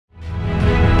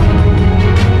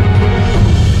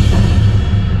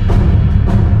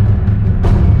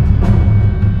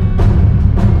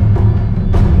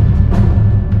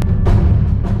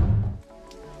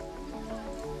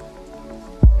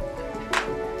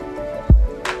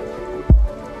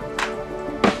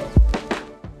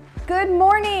Good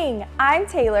morning! I'm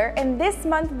Taylor, and this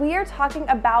month we are talking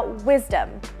about wisdom.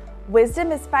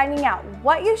 Wisdom is finding out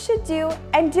what you should do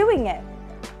and doing it.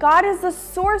 God is the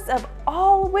source of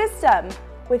all wisdom.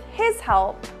 With His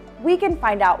help, we can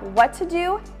find out what to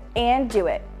do and do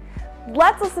it.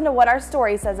 Let's listen to what our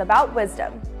story says about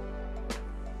wisdom.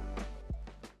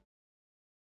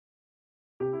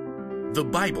 The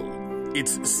Bible.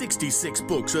 It's 66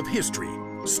 books of history,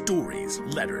 stories,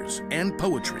 letters, and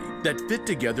poetry that fit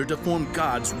together to form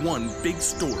God's one big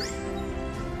story.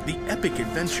 The epic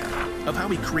adventure of how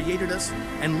He created us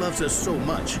and loves us so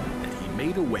much that He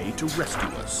made a way to rescue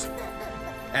us.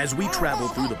 As we travel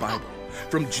through the Bible,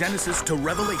 from Genesis to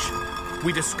Revelation,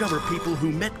 we discover people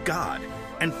who met God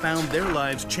and found their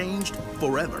lives changed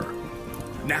forever.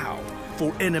 Now,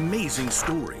 for an amazing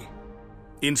story,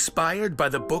 inspired by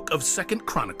the book of 2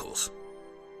 Chronicles,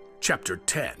 chapter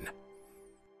 10.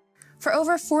 For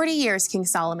over 40 years, King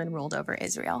Solomon ruled over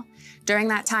Israel. During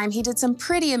that time, he did some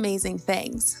pretty amazing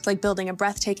things, like building a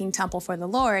breathtaking temple for the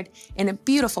Lord and a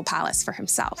beautiful palace for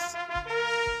himself.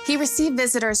 He received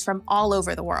visitors from all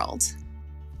over the world.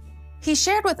 He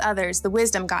shared with others the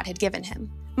wisdom God had given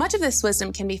him. Much of this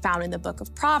wisdom can be found in the book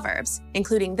of Proverbs,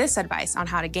 including this advice on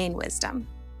how to gain wisdom.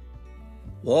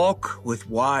 Walk with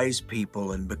wise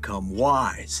people and become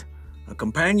wise. A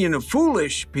companion of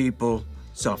foolish people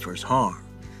suffers harm.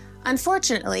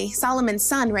 Unfortunately, Solomon's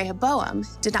son Rehoboam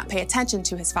did not pay attention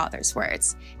to his father's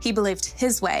words. He believed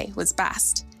his way was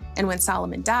best. And when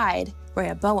Solomon died,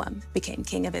 Rehoboam became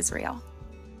king of Israel.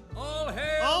 All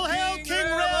hail King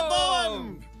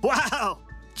Rehoboam! Wow!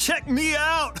 Check me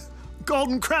out!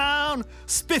 Golden crown,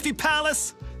 spiffy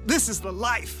palace. This is the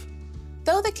life.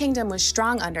 Though the kingdom was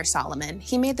strong under Solomon,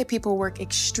 he made the people work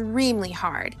extremely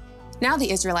hard. Now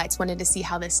the Israelites wanted to see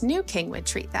how this new king would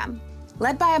treat them.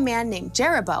 Led by a man named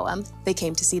Jeroboam, they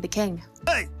came to see the king.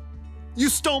 Hey, you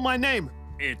stole my name.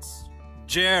 It's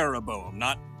Jeroboam,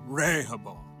 not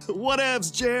Rehoboam.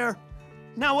 Whatevs, Jer.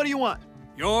 Now what do you want?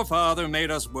 Your father made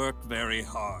us work very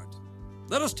hard.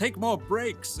 Let us take more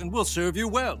breaks and we'll serve you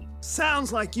well.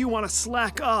 Sounds like you want to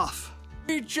slack off.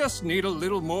 We just need a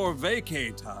little more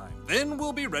vacay time. Then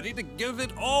we'll be ready to give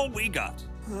it all we got.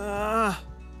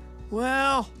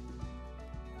 Well,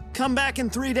 come back in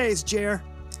 3 days, Jer.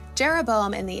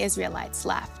 Jeroboam and the Israelites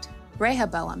left.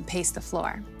 Rehoboam paced the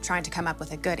floor, trying to come up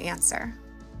with a good answer.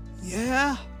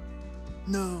 Yeah?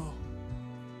 No.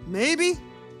 Maybe?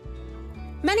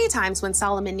 Many times when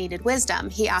Solomon needed wisdom,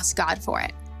 he asked God for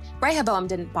it. Rehoboam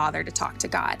didn't bother to talk to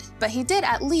God, but he did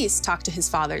at least talk to his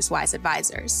father's wise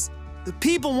advisors. The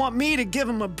people want me to give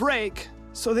them a break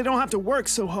so they don't have to work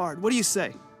so hard. What do you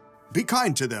say? Be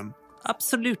kind to them.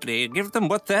 Absolutely. Give them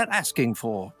what they're asking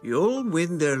for. You'll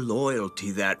win their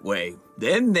loyalty that way.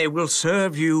 Then they will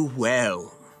serve you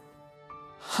well.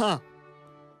 Huh.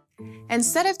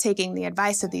 Instead of taking the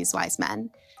advice of these wise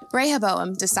men,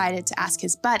 Rehoboam decided to ask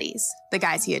his buddies, the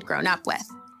guys he had grown up with.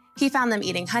 He found them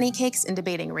eating honey cakes and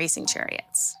debating racing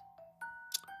chariots.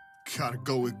 Gotta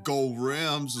go with gold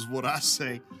rims is what I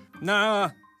say.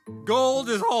 Nah, gold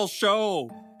is all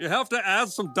show. You have to add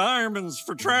some diamonds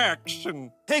for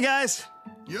traction. Hey, guys.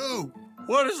 Yo.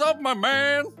 What is up, my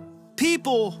man?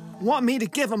 People want me to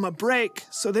give them a break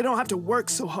so they don't have to work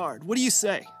so hard. What do you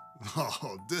say?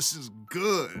 Oh, this is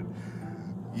good.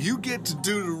 You get to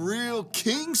do the real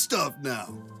king stuff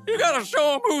now. You gotta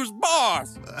show them who's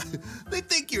boss. They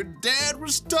think your dad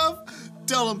was tough?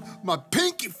 Tell them my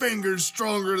pinky finger's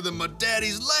stronger than my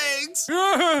daddy's legs.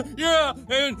 Yeah,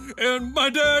 and my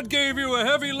dad gave you a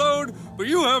heavy load, but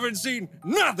you haven't seen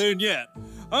nothing yet.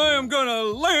 I am gonna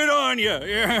lay it on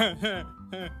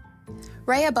you.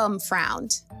 Rehoboam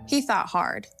frowned. He thought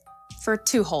hard for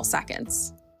 2 whole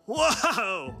seconds.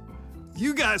 Whoa!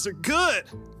 You guys are good.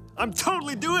 I'm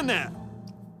totally doing that.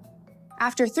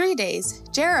 After 3 days,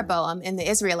 Jeroboam and the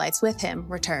Israelites with him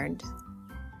returned.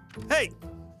 Hey,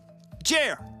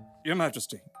 Jer. Your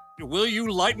Majesty, will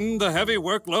you lighten the heavy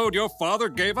workload your father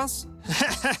gave us?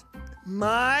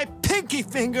 My pinky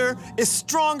finger is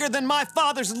stronger than my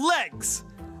father's legs.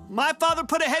 My father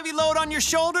put a heavy load on your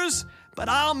shoulders, but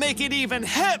I'll make it even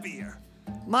heavier.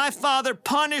 My father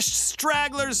punished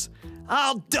stragglers.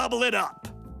 I'll double it up.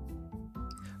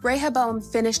 Rehoboam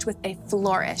finished with a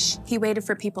flourish. He waited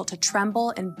for people to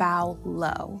tremble and bow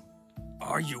low.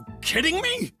 Are you kidding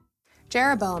me?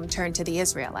 Jeroboam turned to the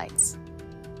Israelites.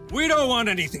 We don't want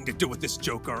anything to do with this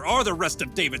joker or the rest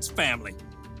of David's family.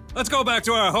 Let's go back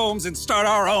to our homes and start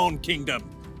our own kingdom.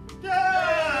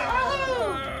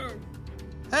 Yeah!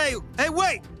 Hey,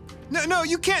 wait! No,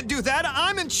 you can't do that.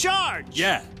 I'm in charge.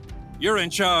 Yeah, you're in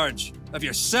charge of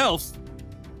yourself.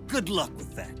 Good luck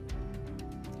with that.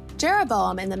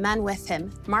 Jeroboam and the men with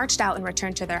him marched out and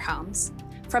returned to their homes.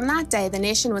 From that day, the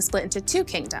nation was split into two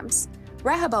kingdoms.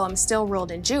 Rehoboam still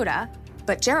ruled in Judah,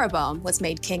 but Jeroboam was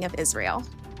made king of Israel.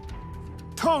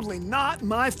 Totally not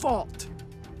my fault.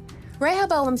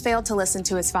 Rehoboam failed to listen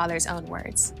to his father's own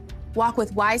words. Walk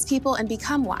with wise people and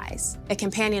become wise. A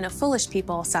companion of foolish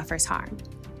people suffers harm.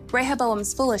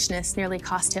 Rehoboam's foolishness nearly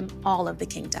cost him all of the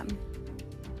kingdom.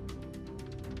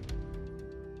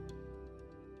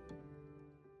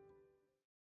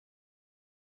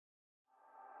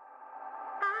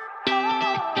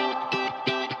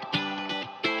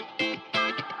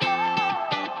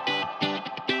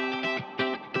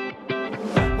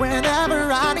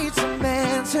 Whenever I need some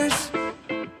answers,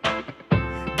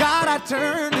 God, I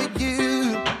turn to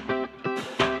you.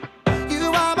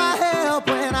 You are my help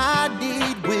when I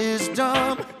need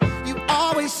wisdom. You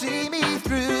always see me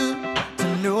through.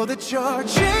 To know that you're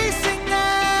chasing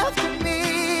after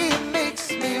me, it makes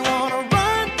me wanna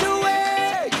run to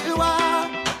where you are.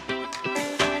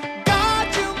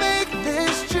 God, you make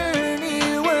this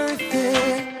journey worth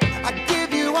it. I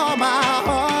give you all my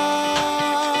heart.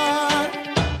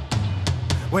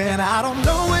 When I don't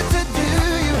know what to do,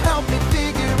 you help me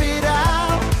figure it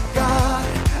out. God,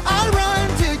 I run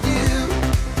to you.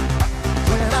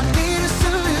 When I need a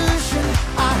solution,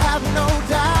 I have no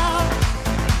doubt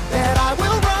that I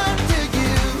will run to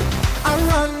you. I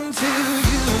run to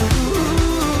you.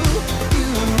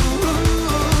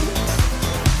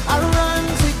 I run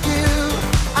to you.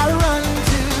 I run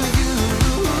to you.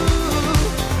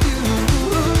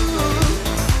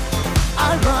 I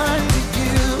run to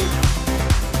you.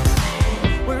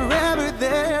 Wherever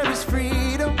there is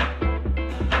freedom,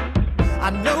 I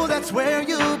know that's where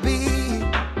you'll be.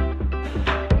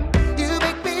 You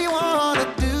make me wanna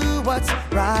do what's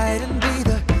right and be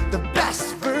the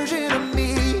best version of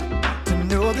me. To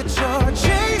know that you're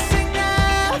chasing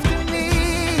after me,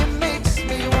 it makes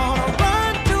me wanna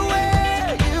run to where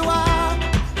you are.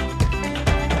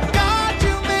 God,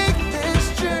 you make this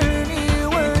journey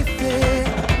worth it.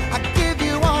 I give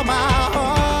you all my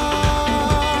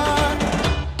heart.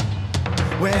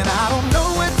 When I don't know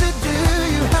what to do,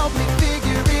 you help me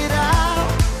figure it out.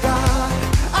 God,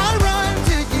 I run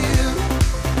to you.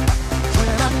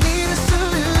 When I need a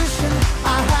solution,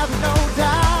 I have no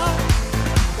doubt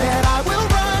that I will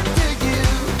run to you.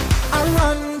 I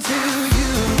run to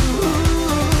you.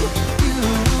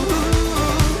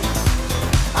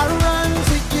 I run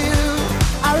to you.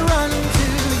 I run to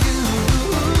you.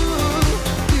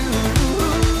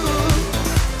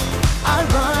 I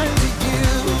run to you.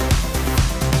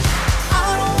 I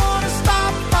don't wanna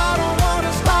stop, I don't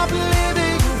wanna stop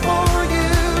living for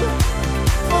you,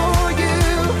 for you.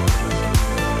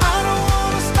 I don't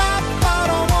wanna stop, I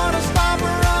don't wanna stop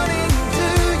running to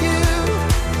you,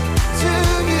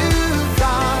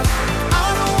 God. I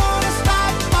don't wanna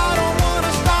stop, I don't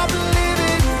wanna stop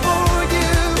living for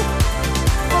you,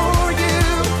 for you.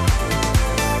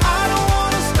 I don't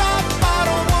wanna stop, I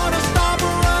don't wanna stop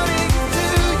running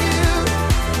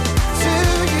to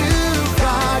you,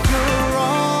 God. You're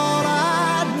all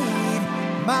I need,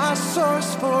 my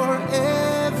source for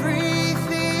everything.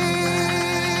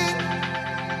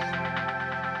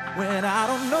 When I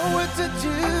don't know what to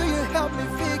do, you help me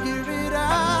figure it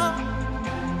out.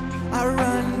 I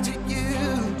run to you.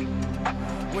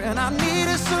 When I need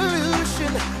a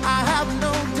solution, I have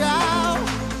no doubt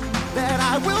that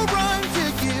I will run to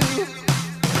you.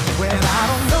 When I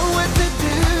don't know what to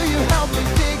do, you help me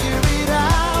figure it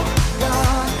out.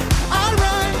 God, I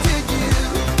run to you.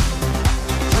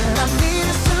 When I need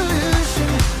a solution,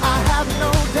 I have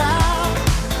no doubt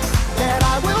that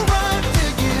I will run to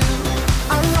you.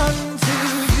 I run to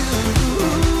you.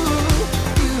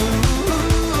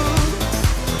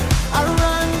 I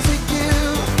run to you.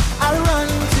 I run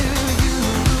to you.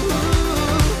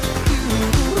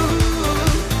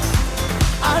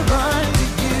 I run to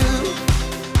you.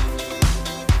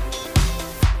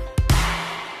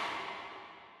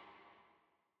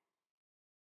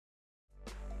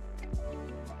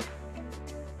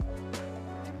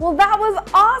 Well, that was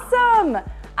awesome!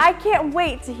 I can't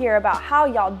wait to hear about how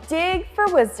y'all dig for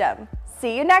wisdom.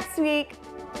 See you next week.